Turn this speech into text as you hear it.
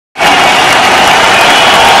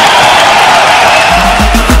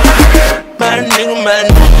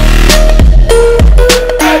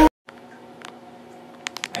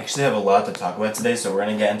lot to talk about today, so we're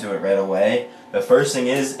going to get into it right away. The first thing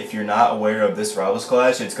is, if you're not aware of this Rivals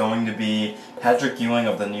Clash, it's going to be Patrick Ewing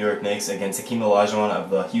of the New York Knicks against Hakeem Olajuwon of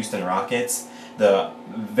the Houston Rockets. The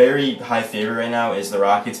very high favorite right now is the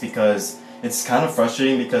Rockets because it's kind of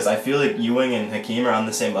frustrating because I feel like Ewing and Hakeem are on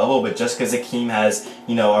the same level, but just because Hakeem has,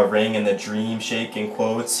 a ring in the dream shake in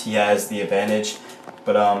quotes, he has the advantage.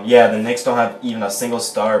 But yeah, the Knicks don't have even a single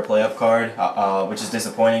star playoff card, which is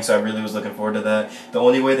disappointing, so I really was looking forward to that. The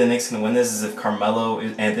only way the Knicks can win this is if Carmelo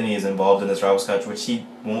Anthony is involved in this Rivals Clash, which he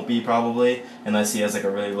won't be probably, unless he has like a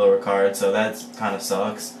really lower card, so that kind of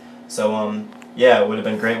sucks. So yeah, it would have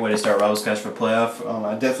been a great way to start Rivals Clash for playoff.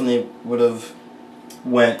 I definitely would have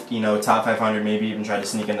went, top 500, maybe even tried to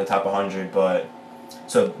sneak in the top 100, but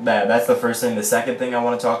so that's the first thing. The second thing I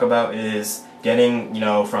want to talk about is getting,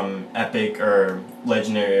 from Epic or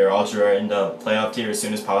Legendary or Ultra into playoff tier as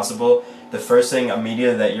soon as possible. The first thing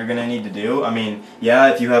immediate that you're going to need to do,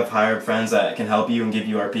 yeah, if you have hired friends that can help you and give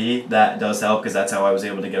you RP, that does help because that's how I was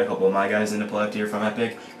able to get a couple of my guys into playoff tier from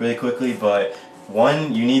Epic really quickly. But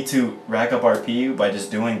one, you need to rack up RP by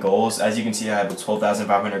just doing goals. As you can see, I have a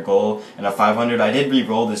 12,500 goal and a 500. I did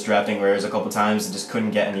re-roll this drafting rares a couple times and just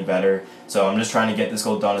couldn't get any better. So I'm just trying to get this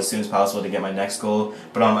goal done as soon as possible to get my next goal.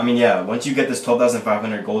 But yeah, once you get this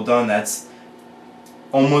 12,500 goal done, that's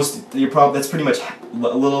almost, that's pretty much a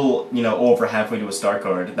little, over halfway to a star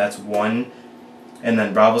card. That's one. And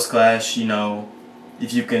then Rivals Clash,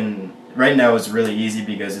 if you can, right now it's really easy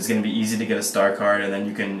because it's going to be easy to get a star card, and then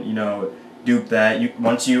you can, dupe that.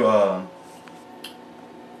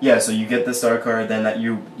 Yeah, so you get the star card, then that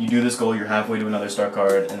you do this goal, you're halfway to another star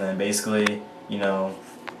card, and then basically, you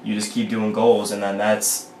just keep doing goals, and then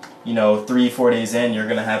that's, 3-4 days in, you're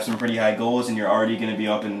gonna have some pretty high goals, and you're already gonna be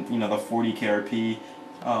up in, the 40 KRP.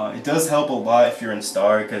 It does help a lot if you're in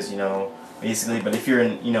star, because basically, but if you're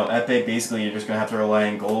in Epic, basically you're just gonna have to rely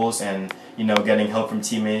on goals and getting help from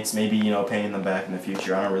teammates, maybe paying them back in the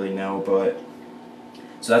future. I don't really know, but.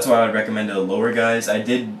 So that's why I would recommend to the lower guys. I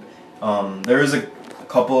did, there was a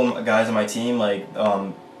couple of guys on my team, like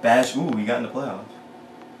Bash, ooh, we got in the playoffs.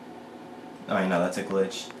 Oh, no, that's a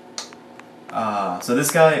glitch. So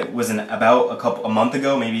this guy was about a month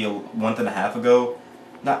ago, maybe a month and a half ago.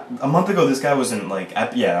 Not a month ago, this guy was in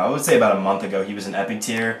yeah, I would say about a month ago, he was in Epic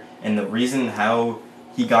tier. And the reason how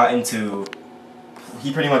he got into,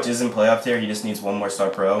 he pretty much is in playoff tier, he just needs one more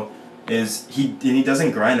star pro, is he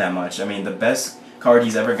doesn't grind that much. The best card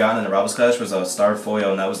he's ever gotten in a Rivals Clash was a star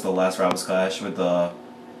foil, and that was the last Rivals Clash with the,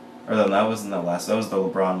 or no, that wasn't the last, that was the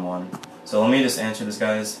LeBron one. So let me just answer this,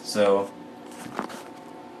 guys. So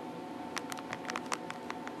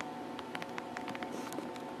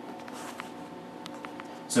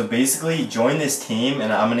basically, join this team,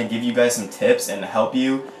 and I'm gonna give you guys some tips and help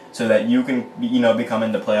you so that you can, become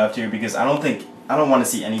into playoff tier, because I don't want to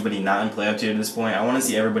see anybody not in playoff tier at this point. I want to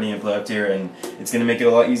see everybody in playoff tier, and it's going to make it a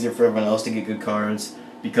lot easier for everyone else to get good cards,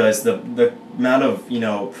 because the amount of,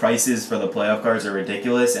 prices for the playoff cards are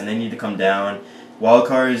ridiculous, and they need to come down. Wild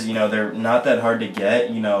cards, they're not that hard to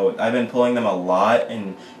get. I've been pulling them a lot,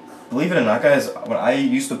 and believe it or not, guys, when I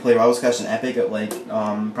used to play Rivals Clash in Epic at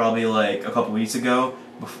probably a couple weeks ago,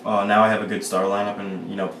 now I have a good star lineup and,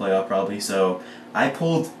 playoff probably, so I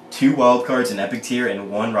pulled 2 wild cards in Epic tier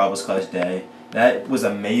in one Rivals Clash day. That was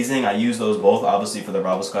amazing. I used those both, obviously, for the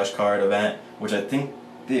Rivals Clash card event, which I think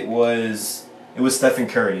it was Stephen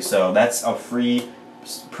Curry. So that's a free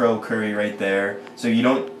pro Curry right there. So you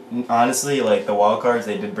don't, honestly, the wild cards,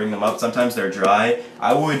 they did bring them up. Sometimes they're dry.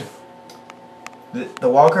 The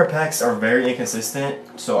wild card packs are very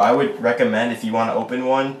inconsistent, so I would recommend, if you want to open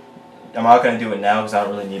one, I'm not going to do it now because I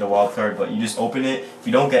don't really need a wild card, but you just open it. If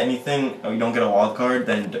you don't get anything, or you don't get a wild card,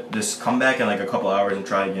 then just come back in a couple hours and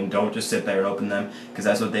try again. Don't just sit there and open them, because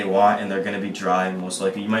that's what they want, and they're going to be dry most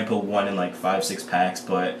likely. You might pull one in 5-6 packs,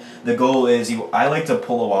 but the goal is, I like to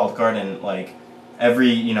pull a wild card in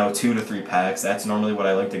every 2 to 3 packs. That's normally what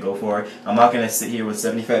I like to go for. I'm not going to sit here with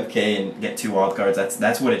 75k and get 2 wild cards.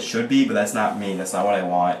 That's what it should be, but that's not me. That's not what I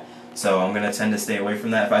want. So I'm going to tend to stay away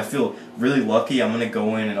from that. If I feel really lucky, I'm going to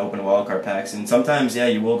go in and open wildcard packs. And sometimes, yeah,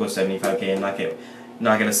 you will go 75k and not get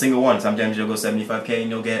a single one. Sometimes you'll go 75k and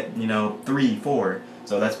you'll get, 3, 4.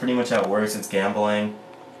 So that's pretty much how it works. It's gambling.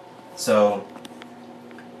 So,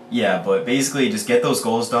 yeah, but basically just get those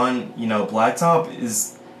goals done. Blacktop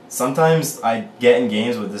is, sometimes I get in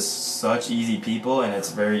games with such easy people, and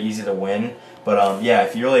it's very easy to win. But yeah,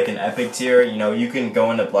 if you're an Epic tier, you can go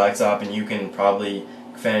into Blacktop and you can probably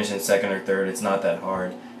finish in 2nd or 3rd. It's not that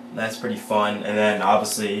hard. That's pretty fun. And then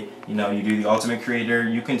obviously, you do the Ultimate Creator.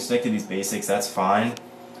 You can stick to these basics. That's fine.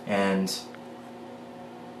 And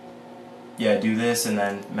yeah, do this and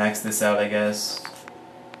then max this out, I guess.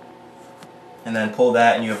 and then pull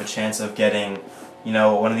that, and you have a chance of getting, you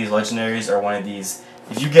know, one of these legendaries or one of these.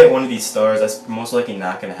 If you get one of these stars, that's most likely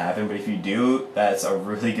not going to happen, but if you do, that's a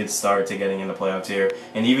really good start to getting into playoff tier.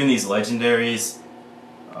 And even these legendaries,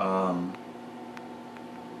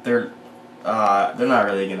 they're not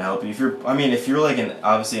really going to help you. If you're like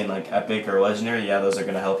obviously in like epic or legendary, yeah, those are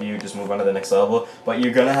going to help you just move on to the next level, but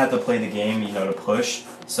you're going to have to play the game, you know, to push.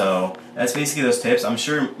 So that's basically those tips. I'm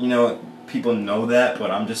sure, you know, people know that,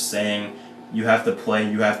 but I'm just saying you have to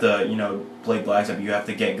play, you have to, you know, play Black Ops, you have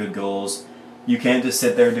to get good goals. You can't just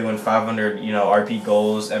sit there doing 500, you know, RP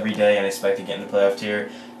goals every day and expect to get in the playoff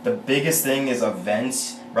tier. The biggest thing is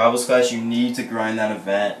events. Rivals Clash, you need to grind that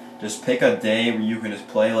event. Just pick a day where you can just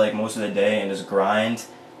play like most of the day and just grind,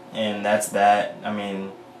 and that's that. I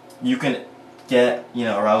mean, you can get, you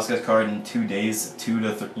know, a Rivals Clash card in 2 days,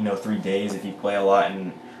 3 days if you play a lot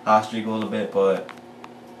and hot streak a little bit, but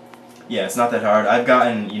yeah, it's not that hard. I've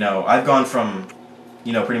gone from,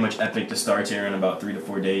 you know, pretty much epic to star tier in about 3 to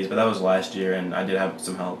 4 days, but that was last year, and I did have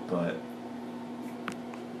some help, but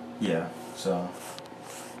yeah, so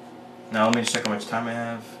now let me just check how much time I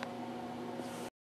have.